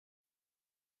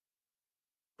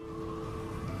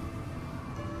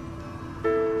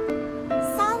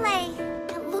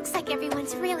like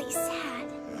everyone's really sad.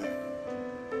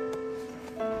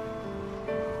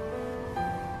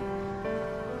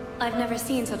 I've never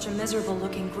seen such a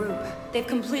miserable-looking group. They've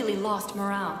completely lost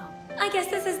morale. I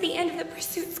guess this is the end of the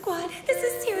pursuit squad. This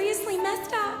is seriously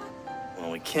messed up.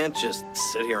 Well, we can't just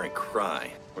sit here and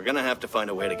cry. We're gonna have to find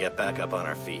a way to get back up on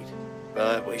our feet.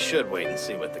 But we should wait and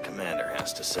see what the commander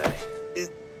has to say.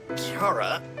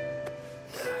 Kiara?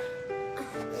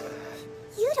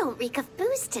 You don't reek of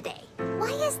booze today. Why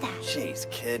is that? Jeez,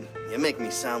 kid. You make me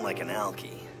sound like an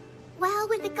alkie. Well,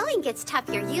 when the going gets tough,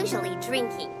 you're usually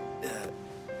drinking.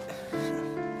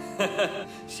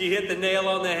 She hit the nail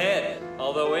on the head.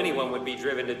 Although anyone would be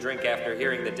driven to drink after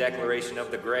hearing the declaration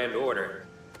of the Grand Order.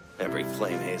 Every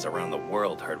flame haze around the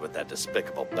world heard what that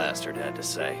despicable bastard had to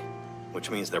say.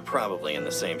 Which means they're probably in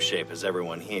the same shape as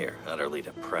everyone here, utterly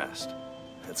depressed.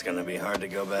 It's gonna be hard to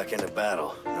go back into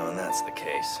battle, knowing that's the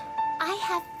case. I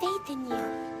have faith in you.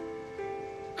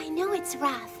 I know it's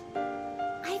rough.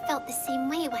 I felt the same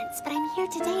way once, but I'm here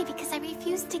today because I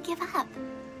refuse to give up.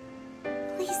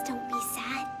 Please don't be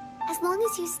sad. As long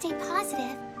as you stay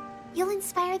positive, you'll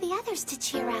inspire the others to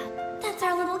cheer up. That's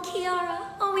our little Kiara,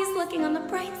 always looking on the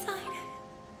bright side.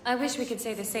 I wish we could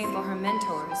say the same for her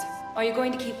mentors. Are you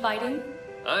going to keep fighting?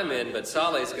 I'm in, but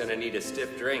Saleh's gonna need a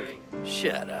stiff drink.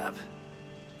 Shut up.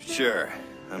 Sure,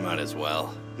 I might as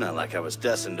well. Not like I was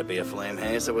destined to be a flame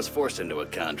haze that was forced into a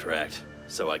contract.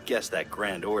 So I guess that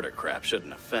Grand Order crap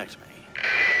shouldn't affect me.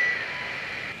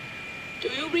 Do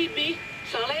you read me,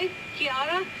 Saleh?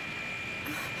 Kiara?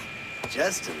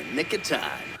 Just in the nick of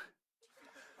time.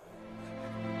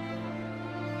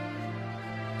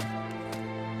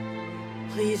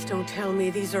 Please don't tell me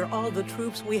these are all the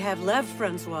troops we have left,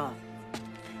 Francois.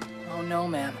 Oh no,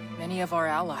 ma'am. Many of our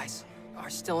allies are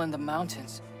still in the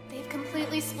mountains. They've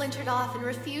completely splintered off and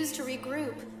refused to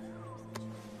regroup.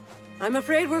 I'm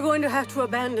afraid we're going to have to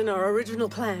abandon our original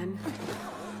plan.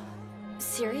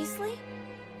 Seriously?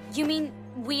 You mean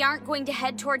we aren't going to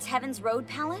head towards Heaven's Road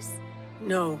Palace?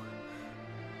 No.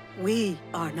 We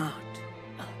are not.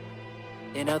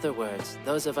 In other words,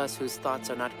 those of us whose thoughts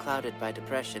are not clouded by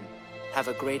depression have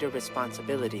a greater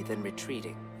responsibility than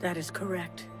retreating. That is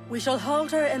correct. We shall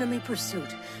halt our enemy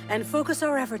pursuit and focus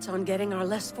our efforts on getting our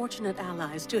less fortunate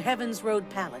allies to Heaven's Road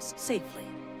Palace safely.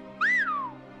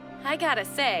 I gotta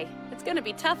say, it's gonna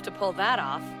be tough to pull that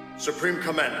off. Supreme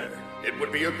Commander, it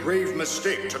would be a grave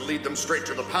mistake to lead them straight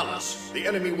to the palace. The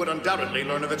enemy would undoubtedly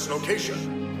learn of its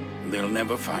location. They'll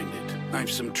never find it.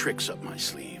 I've some tricks up my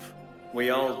sleeve. We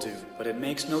all do, but it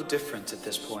makes no difference at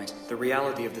this point. The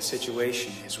reality of the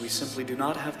situation is we simply do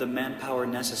not have the manpower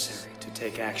necessary to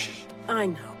take action. I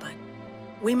know, but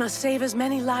we must save as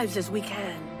many lives as we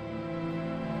can.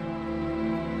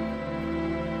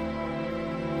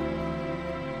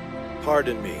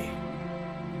 Pardon me.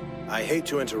 I hate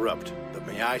to interrupt, but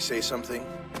may I say something?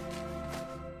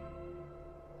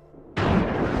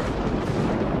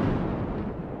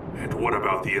 And what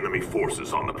about the enemy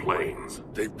forces on the plains?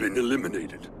 They've been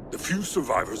eliminated. The few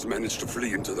survivors managed to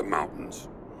flee into the mountains.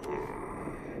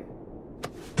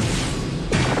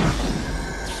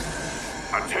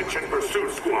 Attention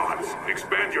pursuit squads!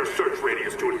 Expand your search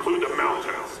radius to include the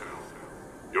mountains.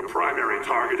 Your primary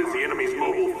target is the enemy's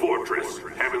mobile fortress,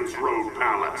 Heaven's Road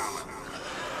Palace.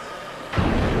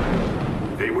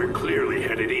 They were clearly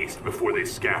headed east before they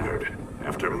scattered.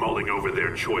 After mulling over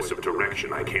their choice of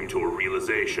direction, I came to a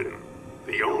realization.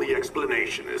 The only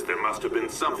explanation is there must have been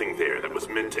something there that was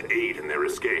meant to aid in their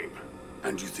escape.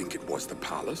 And you think it was the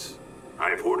palace?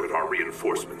 I've ordered our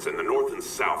reinforcements in the north and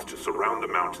south to surround the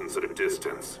mountains at a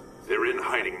distance. They're in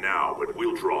hiding now, but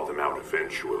we'll draw them out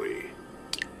eventually.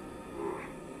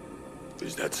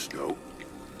 Is that snow?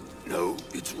 No,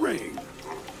 it's rain.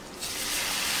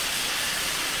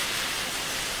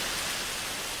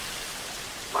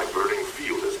 My burning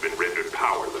field has been rendered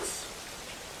powerless.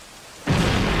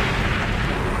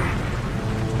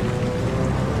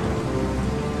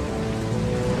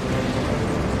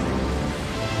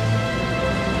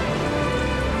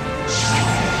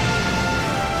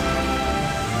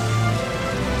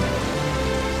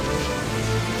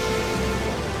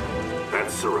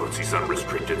 Sorotzi's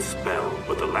unrestricted spell,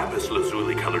 with the lapis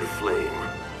lazuli-colored flame.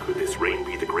 Could this rain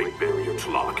be the Great Barrier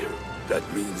Tlalocan? That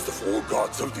means the four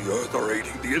gods of the earth are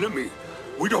aiding the enemy.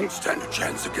 We don't stand a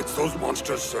chance against those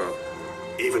monsters, sir.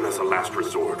 Even as a last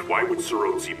resort, why would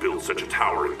Sorotzi build such a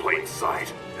tower in plain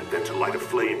sight, and then to light a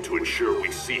flame to ensure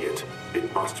we see it?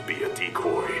 It must be a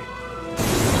decoy.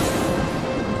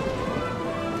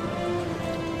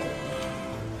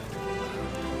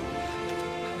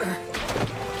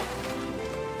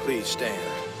 Please stand.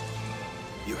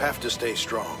 You have to stay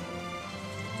strong.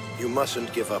 You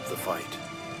mustn't give up the fight.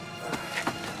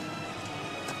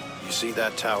 See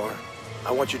that tower?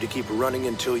 I want you to keep running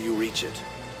until you reach it.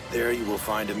 There you will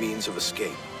find a means of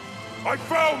escape. I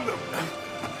found them!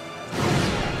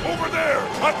 Over there!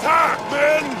 Attack,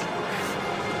 men!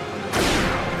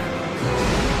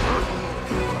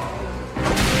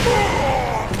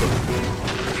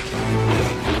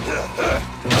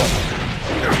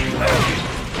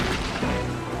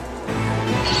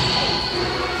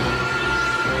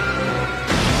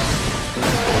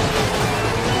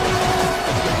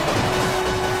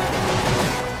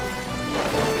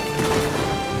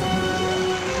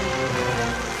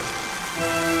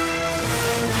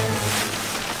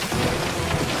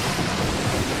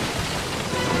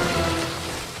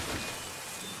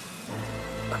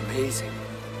 Amazing.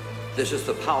 This is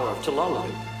the power of Talalu,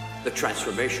 the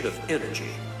transformation of energy.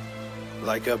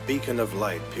 Like a beacon of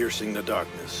light piercing the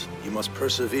darkness, you must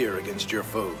persevere against your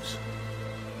foes.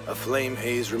 A flame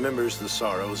haze remembers the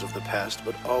sorrows of the past,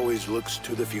 but always looks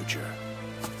to the future.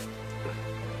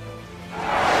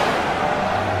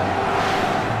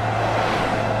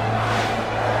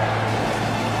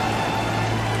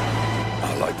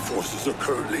 Allied forces are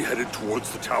currently headed towards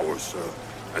the tower, sir.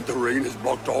 And the rain has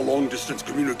blocked all long-distance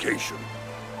communication.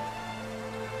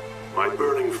 My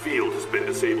burning field has been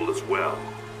disabled as well.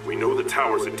 We know the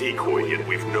tower's a decoy, yet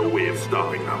we've no way of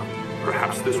stopping them.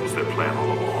 Perhaps this was their plan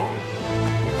all along.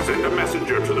 Send a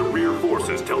messenger to the rear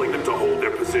forces telling them to hold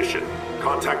their position.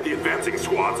 Contact the advancing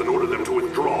squads and order them to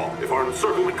withdraw if our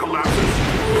encirclement collapses.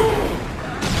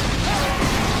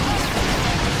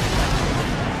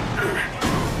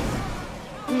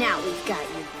 Now we've got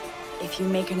you. If you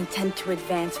make an attempt to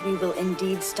advance, we will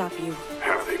indeed stop you.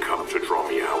 Have they come to draw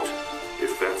me out?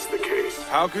 If that's the case...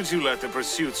 How could you let the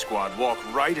pursuit squad walk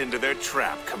right into their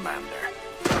trap, Commander?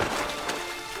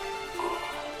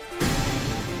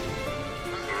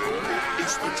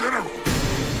 It's the General!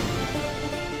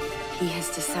 He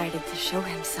has decided to show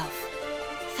himself.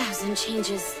 1,000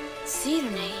 changes.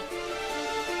 Sirene.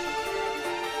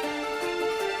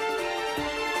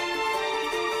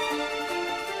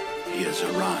 He has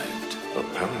arrived.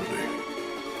 Apparently.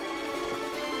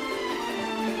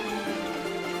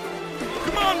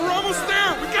 Come on, we're almost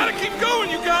there! We gotta keep going,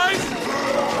 you guys!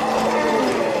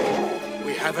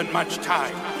 We haven't much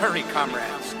time. Hurry,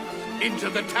 comrades. Into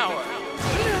the tower.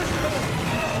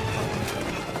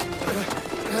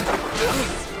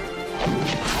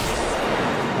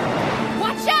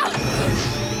 Watch out!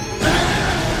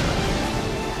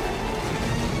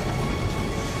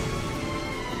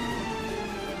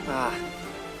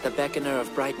 The Beckoner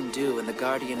of Bright and Dew and the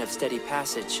Guardian of Steady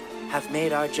Passage have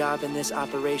made our job in this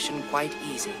operation quite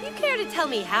easy. You care to tell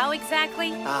me how exactly?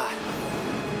 We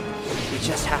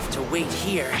just have to wait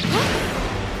here.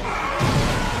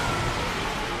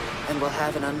 And we'll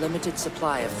have an unlimited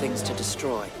supply of things to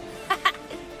destroy.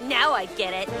 Now I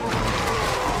get it.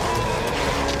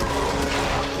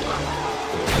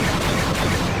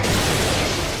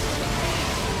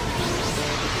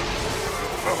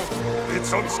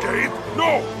 It's unscathed?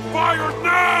 No! Fire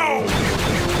now!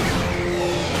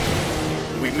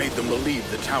 We made them believe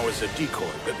the tower's a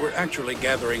decoy, but we're actually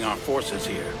gathering our forces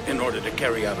here in order to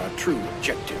carry out our true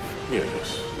objective.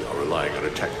 Yes, we are relying on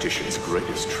a tactician's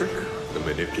greatest trick, the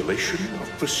manipulation of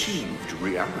perceived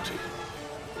reality.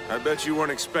 I bet you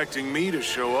weren't expecting me to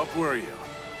show up, were you?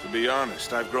 To be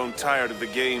honest, I've grown tired of the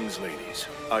games, ladies.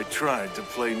 I tried to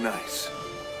play nice.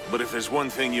 But if there's one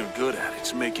thing you're good at,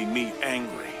 it's making me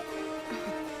angry.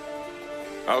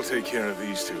 I'll take care of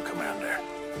these two, Commander.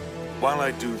 While I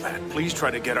do that, please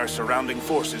try to get our surrounding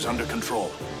forces under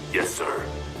control. Yes, sir.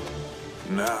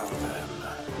 Now then,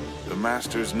 the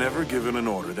Master's never given an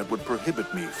order that would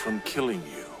prohibit me from killing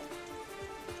you.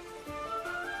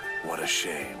 What a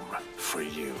shame for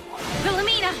you.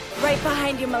 Wilhelmina! Right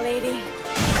behind you, milady.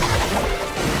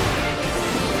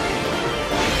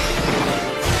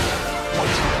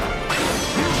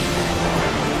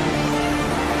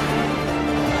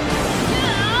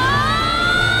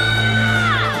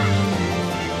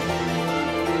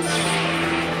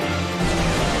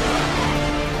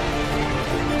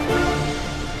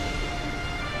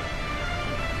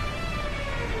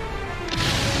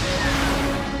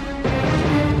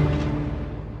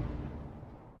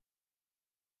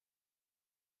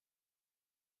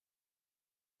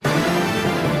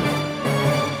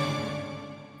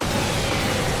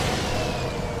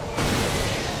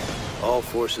 All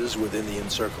forces within the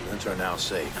encirclement are now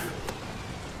safe.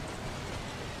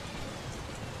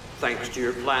 Thanks to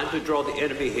your plan to draw the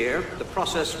enemy here, the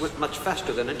process went much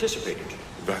faster than anticipated.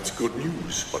 That's good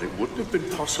news, but it wouldn't have been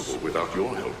possible without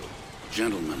your help.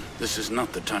 Gentlemen, this is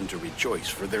not the time to rejoice,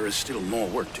 for there is still more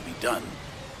work to be done.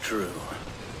 True.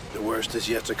 The worst is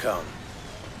yet to come.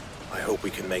 I hope we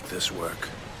can make this work.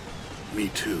 Me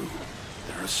too.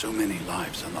 There are so many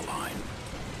lives on the line.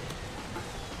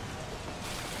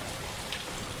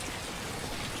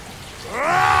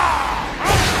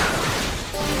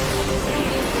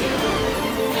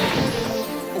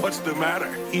 What's the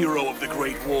matter, hero of the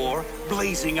Great War?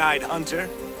 Blazing-eyed hunter?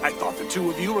 I thought the two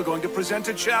of you were going to present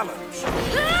a challenge.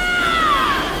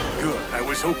 Good, I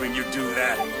was hoping you'd do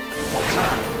that.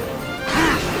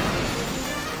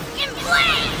 In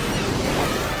place!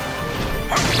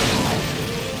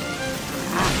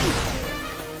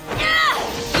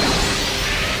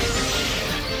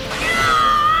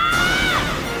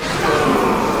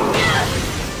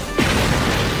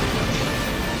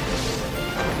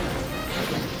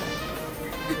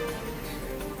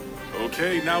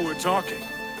 Okay, now we're talking.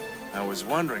 I was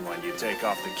wondering when you'd take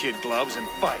off the kid gloves and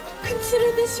fight.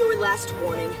 Consider this your last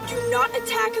warning. Do not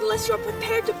attack unless you're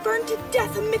prepared to burn to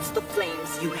death amidst the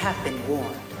flames. You have been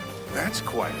warned. That's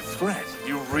quite a threat.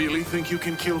 You really think you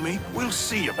can kill me? We'll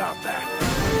see about that.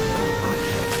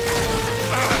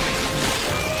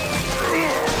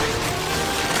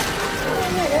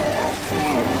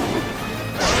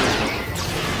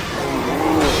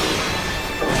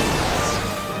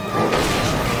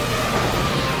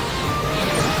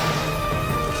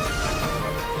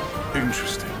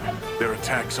 Interesting. Their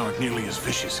attacks aren't nearly as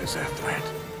vicious as their threat.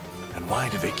 And why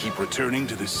do they keep returning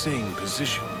to the same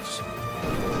positions?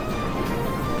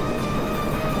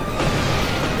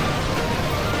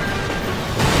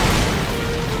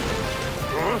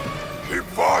 Keep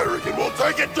firing and we'll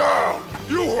take it down!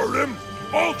 You heard him!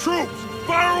 All troops,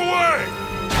 fire away!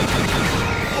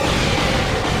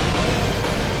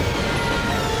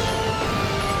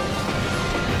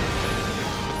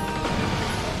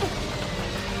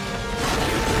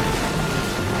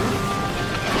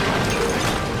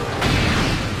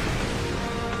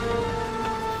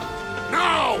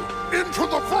 Now, into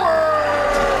the fray!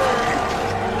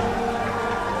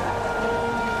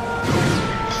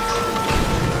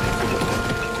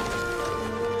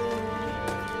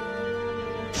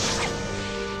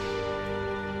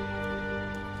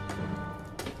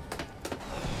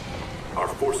 Our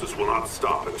forces will not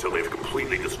stop until they've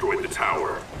completely destroyed the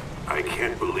tower. I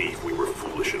can't believe we were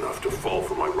foolish enough to fall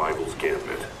for my rival's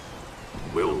gambit.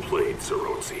 Well played,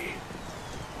 Serotzi.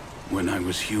 When I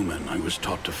was human, I was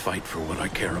taught to fight for what I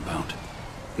care about.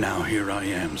 Now here I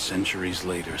am, centuries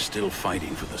later, still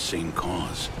fighting for the same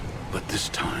cause. But this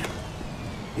time,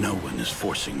 no one is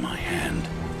forcing my hand.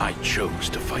 I chose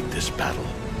to fight this battle.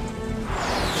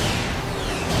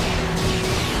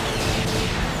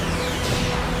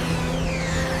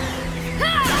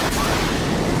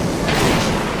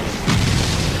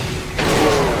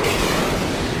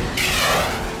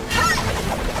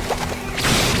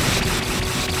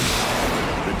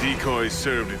 The decoy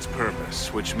served its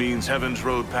purpose, which means Heaven's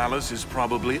Road Palace is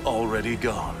probably already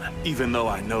gone. Even though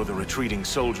I know the retreating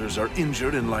soldiers are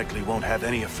injured and likely won't have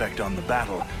any effect on the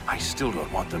battle, I still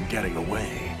don't want them getting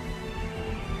away.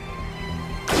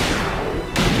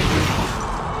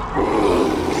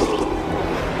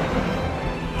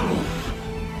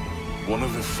 One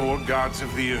of the four gods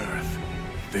of the earth.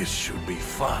 This should be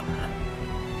fun.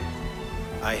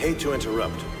 I hate to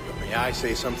interrupt, but may I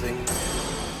say something?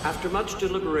 After much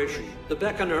deliberation, the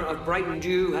Beckoner of Brighton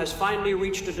Dew has finally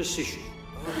reached a decision.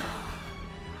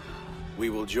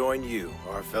 We will join you,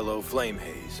 our fellow Flame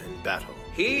Haze, in battle.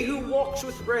 He who walks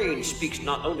with rain speaks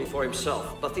not only for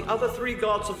himself, but the other three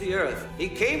gods of the earth. He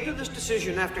came to this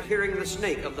decision after hearing the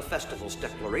snake of the festival's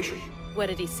declaration. What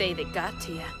did he say that got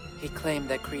to you? He claimed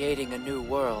that creating a new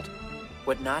world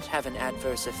would not have an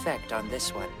adverse effect on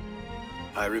this one.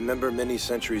 I remember many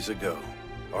centuries ago,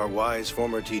 our wise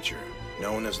former teacher,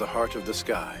 known as the Heart of the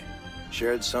Sky,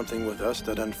 shared something with us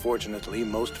that unfortunately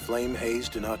most Flame Haze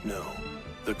do not know.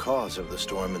 The cause of the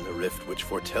storm in the rift which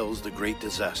foretells the great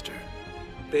disaster.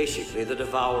 Basically, the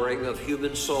devouring of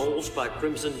human souls by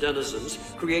crimson denizens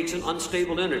creates an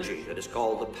unstable energy that is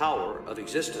called the power of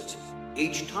existence.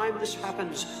 Each time this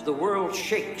happens, the world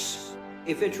shakes.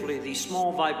 Eventually, these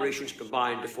small vibrations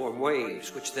combine to form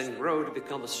waves, which then grow to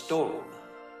become a storm.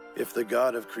 If the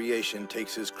god of creation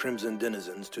takes his crimson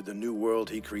denizens to the new world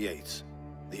he creates,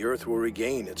 the earth will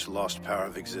regain its lost power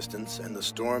of existence, and the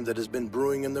storm that has been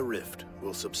brewing in the rift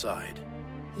will subside.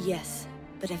 Yes,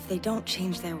 but if they don't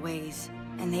change their ways,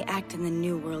 and they act in the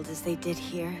new world as they did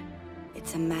here,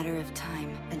 it's a matter of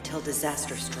time. Until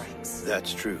disaster strikes.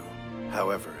 That's true.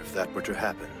 However, if that were to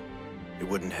happen, it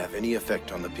wouldn't have any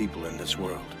effect on the people in this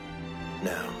world.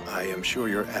 Now, I am sure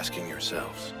you're asking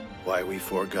yourselves why we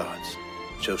four gods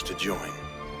chose to join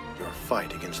your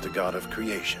fight against the god of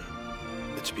creation.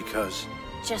 It's because...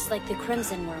 Just like the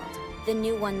Crimson World, the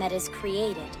new one that is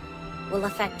created, will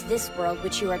affect this world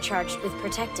which you are charged with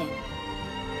protecting.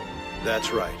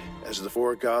 That's right. As the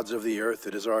four gods of the earth,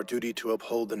 it is our duty to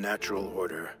uphold the natural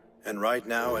order. And right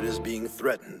now, it is being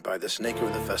threatened by the Snake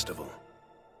of the Festival.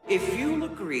 If you'll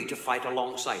agree to fight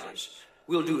alongside us,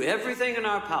 we'll do everything in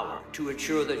our power to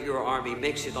ensure that your army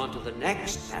makes it onto the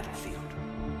next battlefield.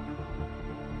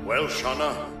 Well,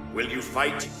 Shana, will you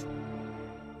fight?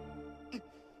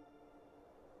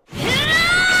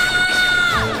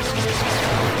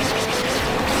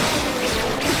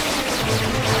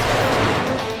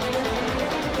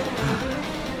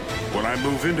 When I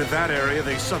move into that area,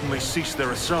 they suddenly cease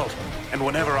their assault. And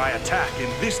whenever I attack in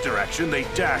this direction, they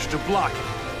dash to block it.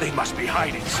 They must be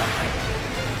hiding something.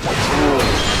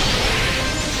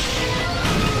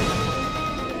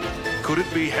 Could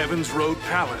it be Heaven's Road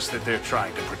Palace that they're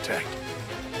trying to protect?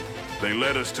 They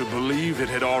led us to believe it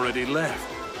had already left,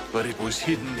 but it was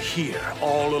hidden here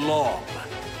all along.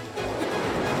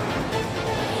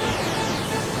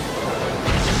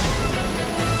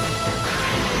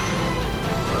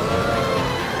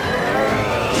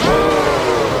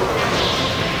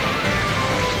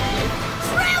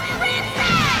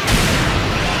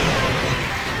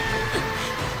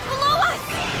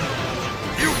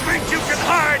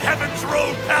 Heaven's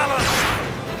Road Palace!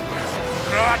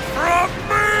 Not from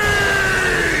me!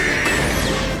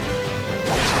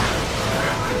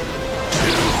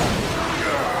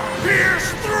 Pierce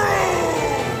through!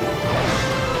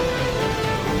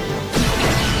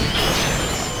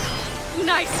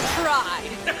 Nice try!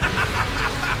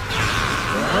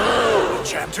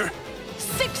 Chanter?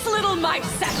 6 little mice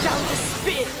sat down to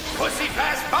spin! Pussy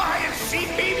passed by and she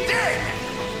beamed dead!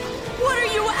 What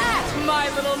are you at, my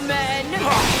little men?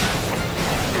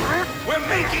 We're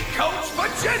making coats for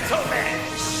gentlemen!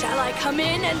 Shall I come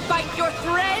in and bite your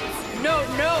threads? No,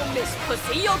 no, Miss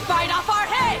Pussy, you'll bite off our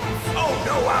heads! Oh,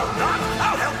 no, I'll not!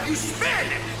 I'll help you spin!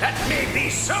 That may be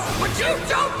so, but you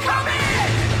don't come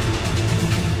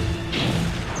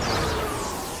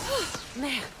in!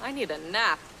 Man, I need a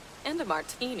nap. And a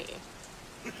martini.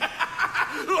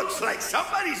 Looks like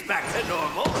somebody's back to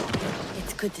normal.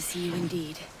 It's good to see you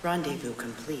indeed. Rendezvous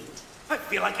complete. I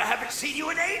feel like I haven't seen you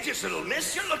in ages, little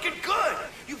miss. You're looking good.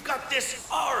 You've got this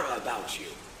aura about you.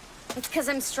 It's because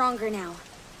I'm stronger now.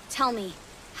 Tell me,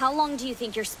 how long do you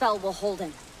think your spell will hold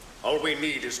him? All we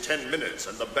need is 10 minutes,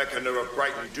 and the Beckoner of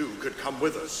Brighton Dew could come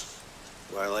with us.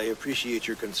 While I appreciate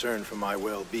your concern for my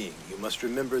well-being, you must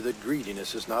remember that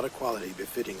greediness is not a quality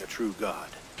befitting a true god.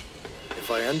 If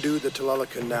I undo the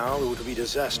Tlalaka now, it would be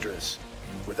disastrous.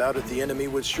 Without it, the enemy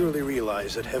would surely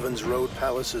realize that Heaven's Road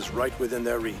Palace is right within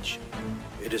their reach.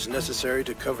 It is necessary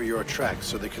to cover your tracks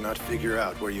so they cannot figure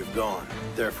out where you've gone.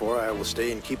 Therefore, I will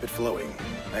stay and keep it flowing.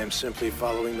 I am simply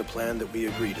following the plan that we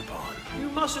agreed upon. You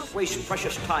mustn't waste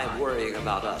precious time worrying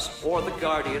about us, or the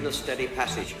Guardian of Steady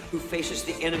Passage, who faces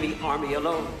the enemy army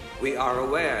alone. We are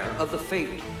aware of the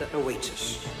fate that awaits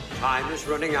us. Time is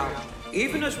running out,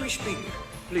 even as we speak.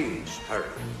 Please, hurry.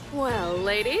 Well,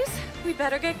 ladies, we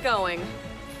better get going.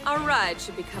 Our ride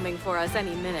should be coming for us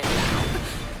any minute now.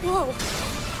 Whoa!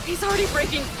 He's already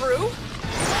breaking through?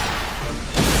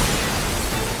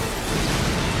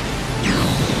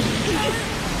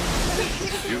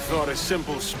 You thought a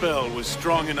simple spell was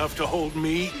strong enough to hold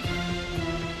me?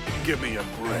 Give me a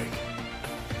break.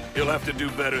 You'll have to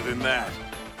do better than that.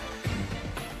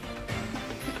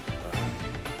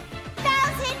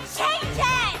 1,000 changes!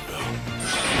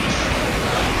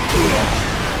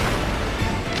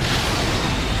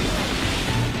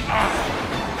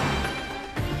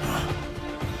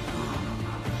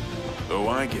 Oh,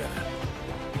 I get it.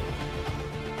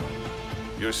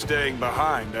 You're staying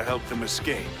behind to help them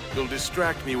escape. You'll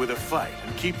distract me with a fight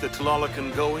and keep the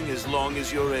Tlalocan going as long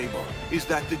as you're able. Is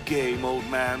that the game, old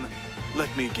man?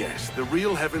 Let me guess. The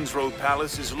real Heaven's Road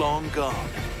Palace is long gone.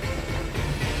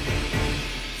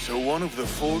 So one of the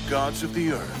 4 gods of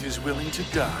the earth is willing to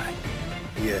die?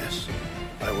 Yes.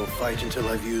 I will fight until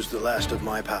I've used the last of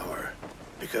my power.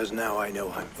 Because now I know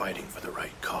I'm fighting for the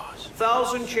right cause.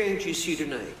 1,000 changes,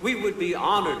 Sidney. We would be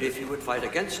honored if you would fight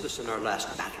against us in our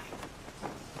last battle.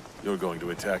 You're going to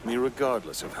attack me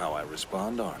regardless of how I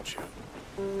respond, aren't you?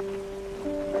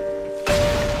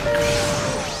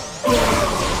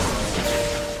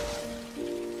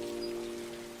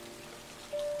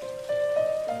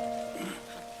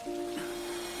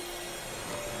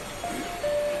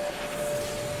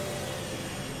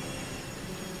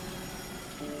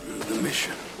 The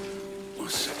mission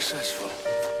was successful.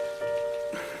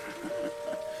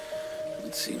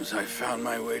 It seems I found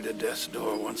my way to death's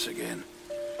door once again.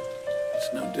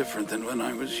 It's no different than when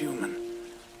I was human.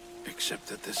 Except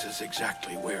that this is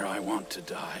exactly where I want to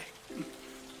die.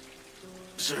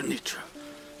 Sir Nitra,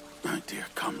 my dear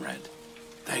comrade,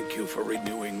 thank you for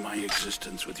renewing my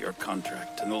existence with your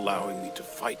contract and allowing me to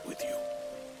fight with you.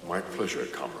 My pleasure,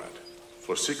 comrade.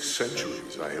 For 6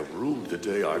 centuries, I have ruled the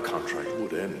day our contract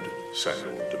would end,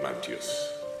 Samuel Demantius.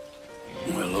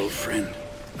 Well, old friend,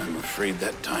 I'm afraid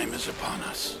that time is upon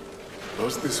us.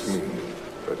 Does this mean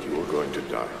that you are going to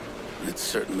die? It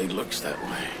certainly looks that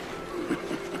way.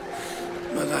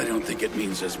 But I don't think it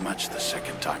means as much the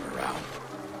second time around.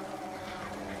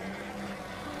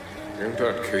 In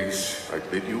that case, I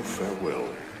bid you farewell.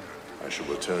 I shall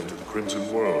return to the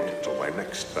Crimson World until my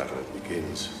next battle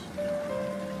begins.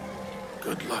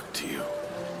 Good luck to you,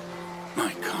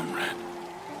 my comrade,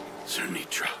 Sir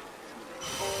Nitra.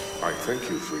 I thank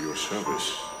you for your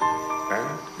service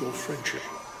and your friendship,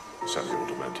 Samuel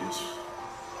Demantius.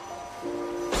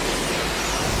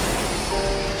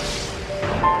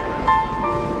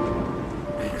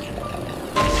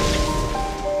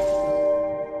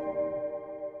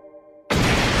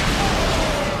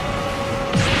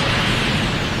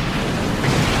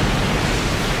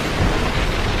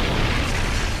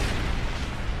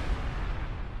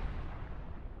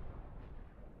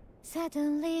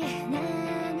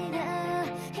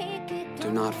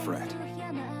 Do not fret.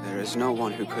 There is no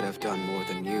one who could have done more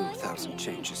than you, Thousand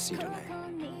Changes, Sidone.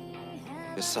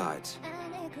 Besides,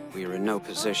 we are in no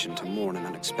position to mourn an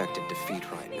unexpected defeat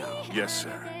right now. Yes,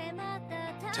 sir.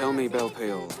 Tell me,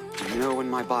 Belpeol, do you know when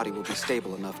my body will be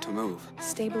stable enough to move?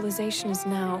 Stabilization is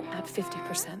now at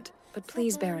 50%, but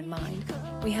please bear in mind,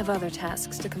 we have other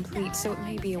tasks to complete, so it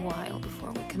may be a while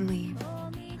before we can leave.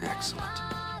 Excellent.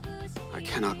 I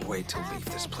cannot wait to leave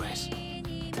this place,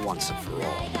 once and for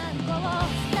all.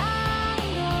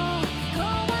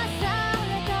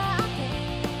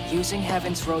 Using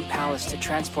Heaven's Road Palace to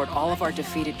transport all of our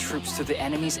defeated troops through the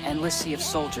enemy's endless sea of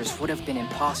soldiers would have been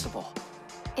impossible.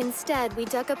 Instead, we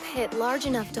dug a pit large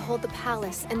enough to hold the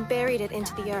palace and buried it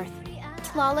into the earth.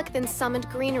 Tlaloc then summoned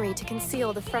greenery to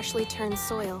conceal the freshly turned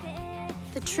soil.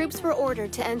 The troops were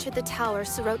ordered to enter the tower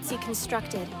Sorotsi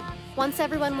constructed. Once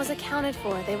everyone was accounted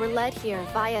for, they were led here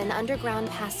via an underground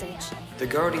passage. The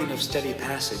Guardian of Steady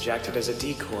Passage acted as a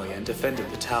decoy and defended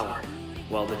the tower,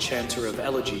 while the Chanter of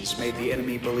Elegies made the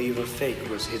enemy believe a fake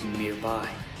was hidden nearby,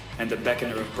 and the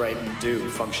Beckoner of Brighton Dew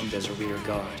functioned as a rear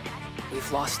guard.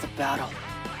 We've lost the battle.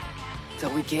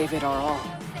 Though we gave it our all,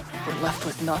 we're left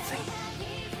with nothing.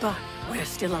 But we're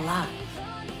still alive.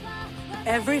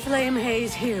 Every flame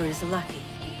haze here is lucky.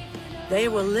 They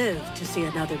will live to see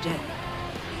another day.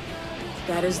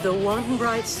 That is the one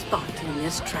bright spot in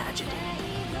this tragedy.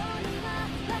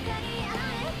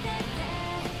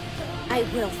 I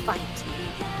will fight.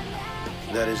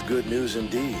 That is good news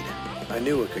indeed. I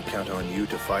knew I could count on you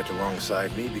to fight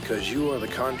alongside me because you are the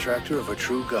contractor of a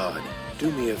true god.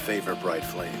 Do me a favor, Bright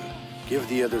Flame. Give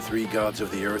the other 3 gods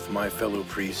of the earth, my fellow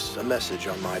priests, a message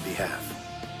on my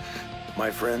behalf.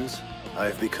 My friends, I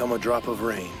have become a drop of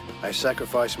rain. I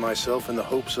sacrifice myself in the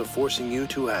hopes of forcing you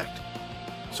to act.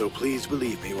 So please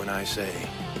believe me when I say...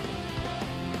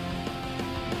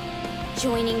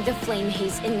 Joining the Flame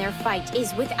Haze in their fight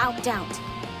is without doubt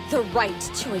the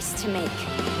right choice to make.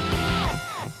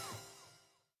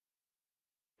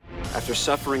 After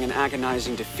suffering an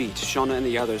agonizing defeat, Shana and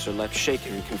the others are left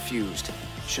shaken and confused.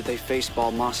 Should they face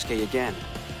Balmoske again?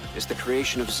 Is the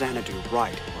creation of Xanadu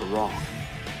right or wrong?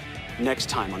 Next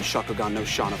time on Shakugan no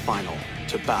Shana Final,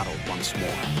 to battle once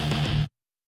more.